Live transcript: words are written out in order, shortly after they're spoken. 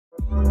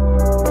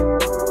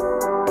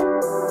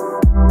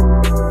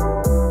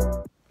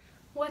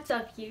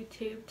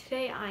YouTube.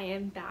 Today I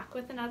am back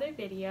with another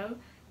video.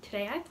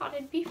 Today I thought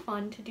it'd be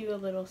fun to do a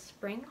little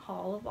spring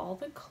haul of all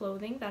the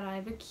clothing that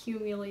I've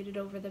accumulated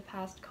over the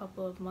past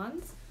couple of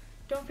months.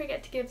 Don't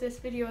forget to give this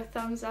video a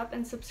thumbs up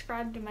and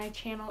subscribe to my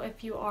channel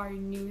if you are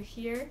new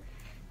here.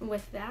 And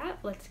with that,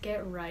 let's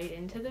get right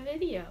into the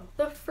video.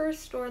 The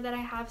first store that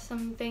I have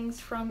some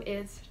things from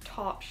is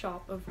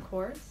Topshop, of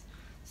course.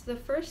 So the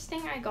first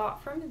thing I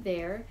got from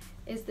there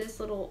is this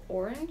little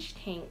orange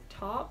tank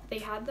top. They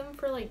had them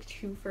for like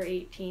 2 for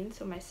 $18,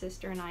 so my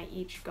sister and I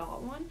each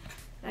got one.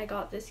 And I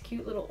got this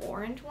cute little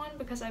orange one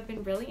because I've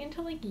been really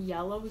into like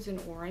yellows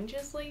and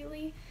oranges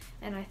lately,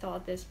 and I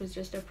thought this was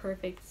just a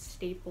perfect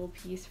staple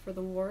piece for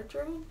the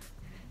wardrobe.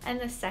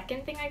 And the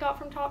second thing I got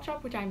from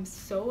Topshop, which I'm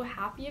so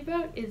happy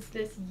about, is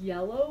this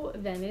yellow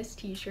Venice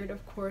t-shirt,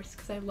 of course,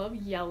 because I love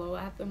yellow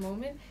at the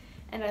moment.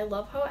 And I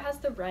love how it has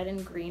the red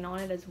and green on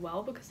it as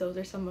well, because those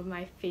are some of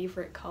my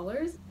favorite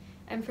colors.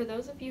 And for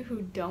those of you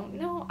who don't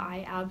know,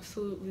 I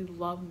absolutely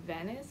love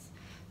Venice.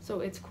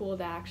 So it's cool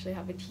to actually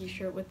have a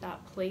t-shirt with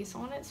that place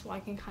on it, so I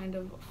can kind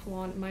of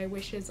flaunt my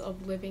wishes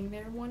of living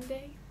there one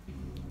day.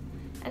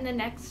 And the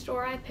next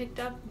store I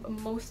picked up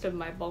most of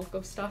my bulk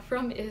of stuff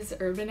from is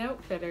Urban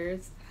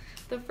Outfitters.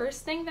 The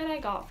first thing that I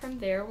got from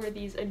there were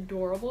these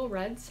adorable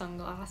red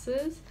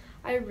sunglasses.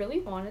 I really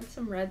wanted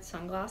some red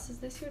sunglasses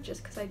this year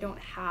just because I don't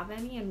have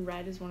any, and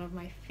red is one of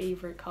my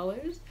favorite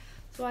colors.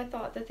 So I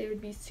thought that they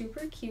would be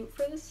super cute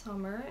for the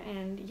summer,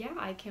 and yeah,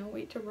 I can't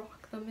wait to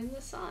rock them in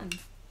the sun.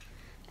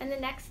 And the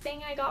next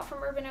thing I got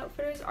from Urban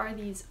Outfitters are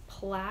these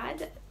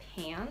plaid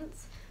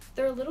pants.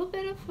 They're a little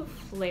bit of a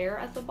flare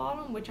at the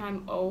bottom, which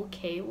I'm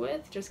okay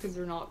with just because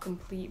they're not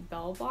complete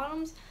bell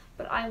bottoms,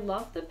 but I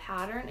love the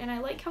pattern and I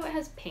like how it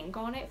has pink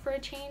on it for a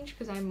change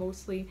because I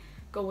mostly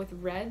go with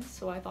red,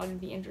 so I thought it'd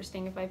be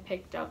interesting if I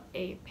picked up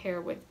a pair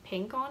with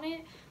pink on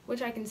it,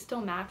 which I can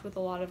still match with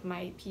a lot of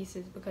my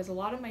pieces because a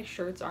lot of my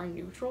shirts are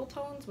neutral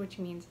tones, which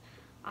means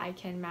I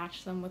can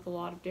match them with a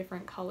lot of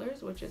different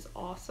colors, which is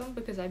awesome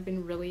because I've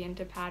been really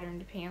into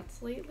patterned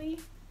pants lately.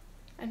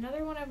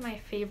 Another one of my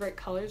favorite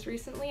colors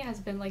recently has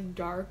been like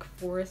dark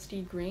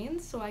foresty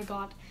greens, so I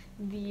got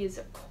these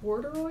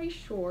corduroy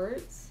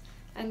shorts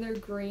and they're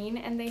green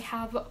and they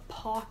have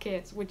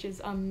pockets, which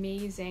is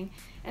amazing,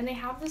 and they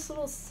have this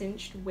little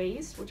cinched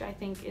waist, which I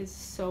think is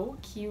so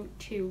cute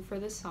too for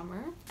the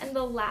summer. And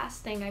the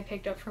last thing I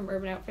picked up from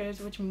Urban Outfitters,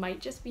 which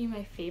might just be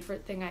my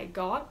favorite thing I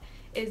got,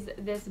 is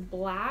this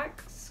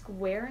black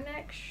square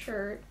neck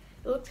shirt.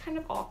 It looks kind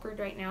of awkward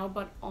right now,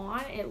 but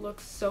on it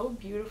looks so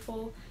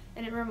beautiful,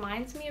 and it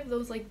reminds me of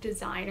those like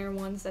designer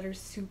ones that are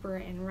super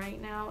in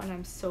right now, and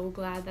I'm so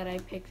glad that I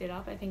picked it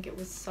up. I think it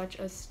was such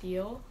a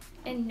steal.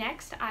 And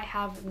next I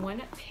have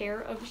one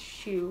pair of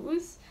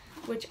shoes,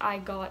 which I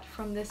got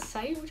from this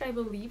site, which I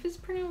believe is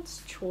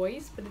pronounced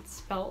Choice, but it's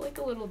spelled like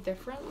a little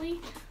differently.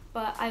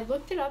 But I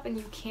looked it up and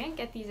you can't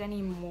get these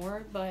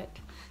anymore, but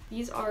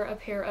these are a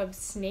pair of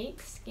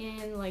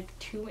snakeskin like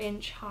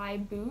 2-inch high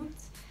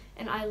boots,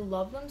 and I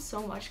love them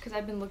so much because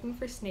I've been looking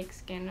for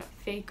snakeskin,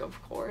 fake of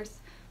course,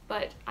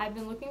 but I've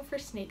been looking for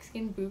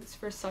snakeskin boots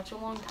for such a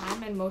long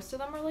time, and most of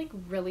them are like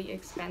really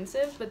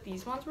expensive, but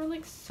these ones were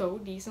like so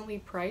decently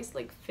priced,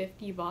 like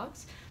 50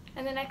 bucks.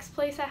 And the next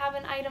place I have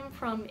an item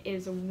from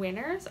is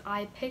Winners.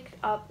 I picked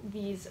up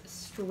these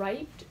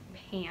striped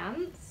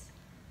pants.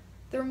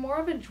 They're more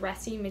of a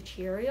dressy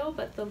material,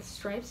 but the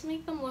stripes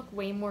make them look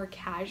way more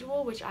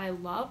casual, which I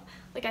love.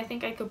 Like, I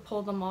think I could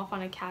pull them off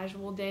on a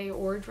casual day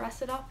or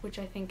dress it up, which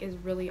I think is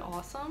really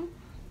awesome.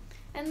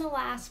 And the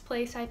last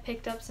place I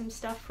picked up some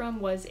stuff from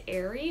was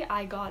Aerie.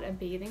 I got a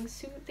bathing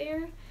suit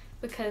there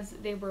because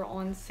they were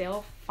on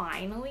sale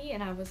finally,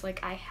 and I was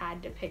like, I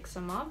had to pick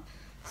some up.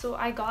 So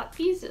I got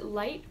these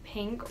light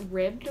pink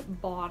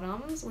ribbed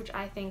bottoms, which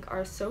I think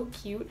are so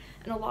cute,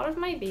 and a lot of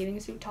my bathing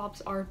suit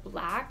tops are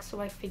black, so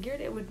I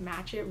figured it would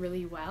match it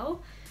really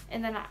well.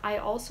 And then I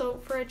also,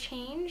 for a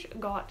change,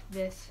 got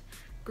this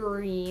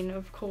green,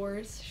 of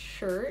course,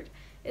 shirt.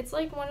 It's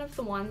like one of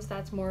the ones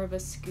that's more of a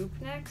scoop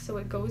neck, so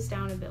it goes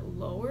down a bit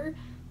lower,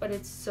 but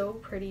it's so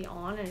pretty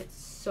on and it's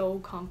so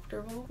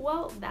comfortable.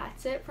 Well,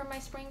 that's it for my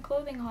spring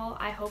clothing haul.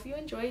 I hope you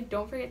enjoyed.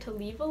 Don't forget to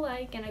leave a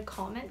like and a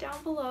comment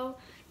down below.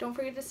 Don't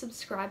forget to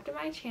subscribe to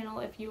my channel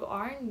if you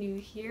are new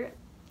here.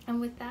 And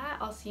with that,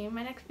 I'll see you in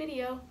my next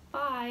video.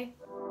 Bye!